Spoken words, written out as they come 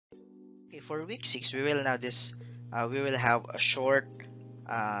Okay, for week 6, we will have a short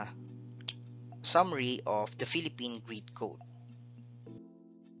uh, summary of the Philippine Grid Code.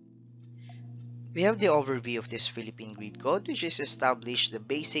 We have the overview of this Philippine Grid Code, which is established the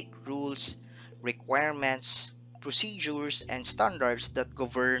basic rules, requirements, procedures, and standards that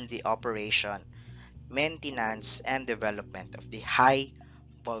govern the operation, maintenance, and development of the high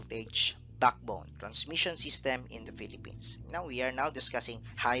voltage backbone transmission system in the Philippines. Now we are discussing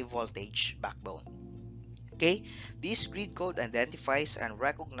high voltage backbone. Okay, this grid code identifies and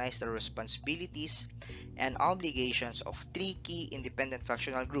recognizes the responsibilities and obligations of three key independent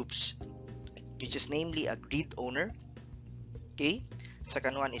functional groups, which is namely a grid owner. Okay,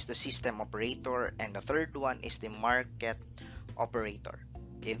 second one is the system operator, and the third one is the market operator.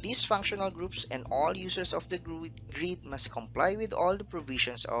 Okay, these functional groups and all users of the grid must comply with all the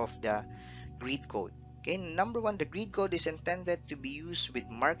provisions of the grid code. Okay, number one, the grid code is intended to be used with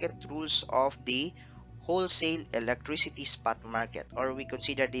market rules of the wholesale electricity spot market, or we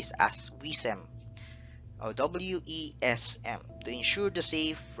consider this as WESM, or WESM, to ensure the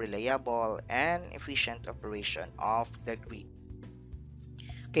safe, reliable, and efficient operation of the grid.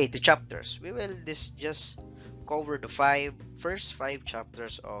 Okay, the chapters. We will just cover the first five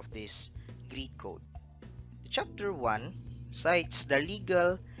chapters of this grid code. The chapter 1 cites the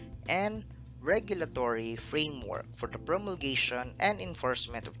legal and regulatory framework for the promulgation and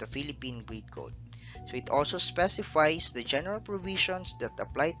enforcement of the Philippine Grid Code. So it also specifies the general provisions that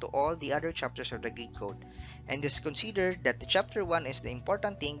apply to all the other chapters of the Grid Code. And is considered that the chapter 1 is the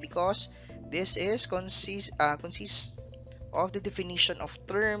important thing because this is consists of the definition of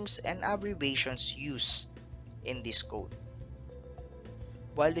terms and abbreviations used in this code.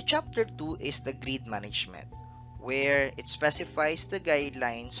 While the chapter 2 is the grid management, where it specifies the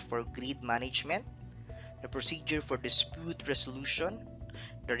guidelines for grid management, the procedure for dispute resolution,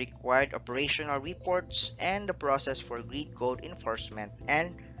 the required operational reports, and the process for grid code enforcement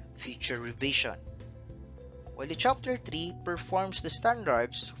and future revision. While the chapter 3 performs the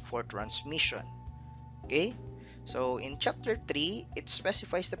standards for transmission. Okay? So in chapter 3, it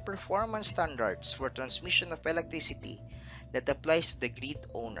specifies the performance standards for transmission of electricity that applies to the grid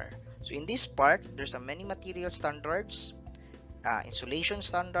owner. So in this part, there's a many material standards, insulation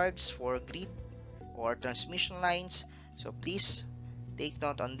standards for grid or transmission lines. So please take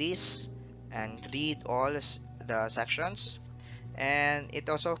note on this and read all the sections. And it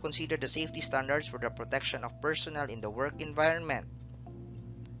also considers the safety standards for the protection of personnel in the work environment.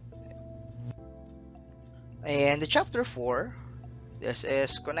 And the chapter 4, this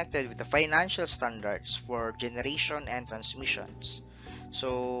is connected with the financial standards for generation and transmissions.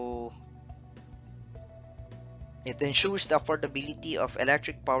 So it ensures the affordability of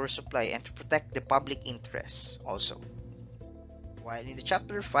electric power supply and to protect the public interest also. While in the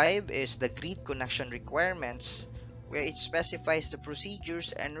chapter 5 is the grid connection requirements, where it specifies the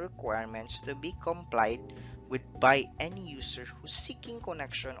procedures and requirements to be complied with by any user who's seeking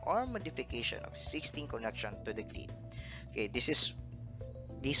connection or modification of existing connection to the grid. Okay,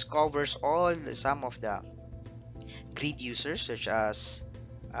 this covers some of the grid users, such as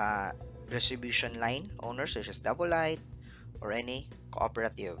distribution line owners such as Double Light or any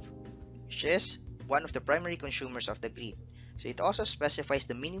cooperative, which is one of the primary consumers of the grid. So it also specifies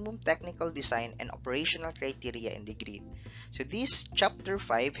the minimum technical design and operational criteria in the grid. So this chapter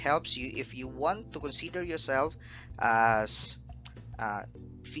 5 helps you if you want to consider yourself as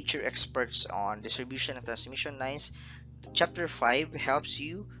feature experts on distribution and transmission lines. Chapter 5 helps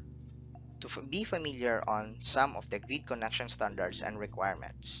you to be familiar on some of the grid connection standards and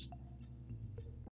requirements.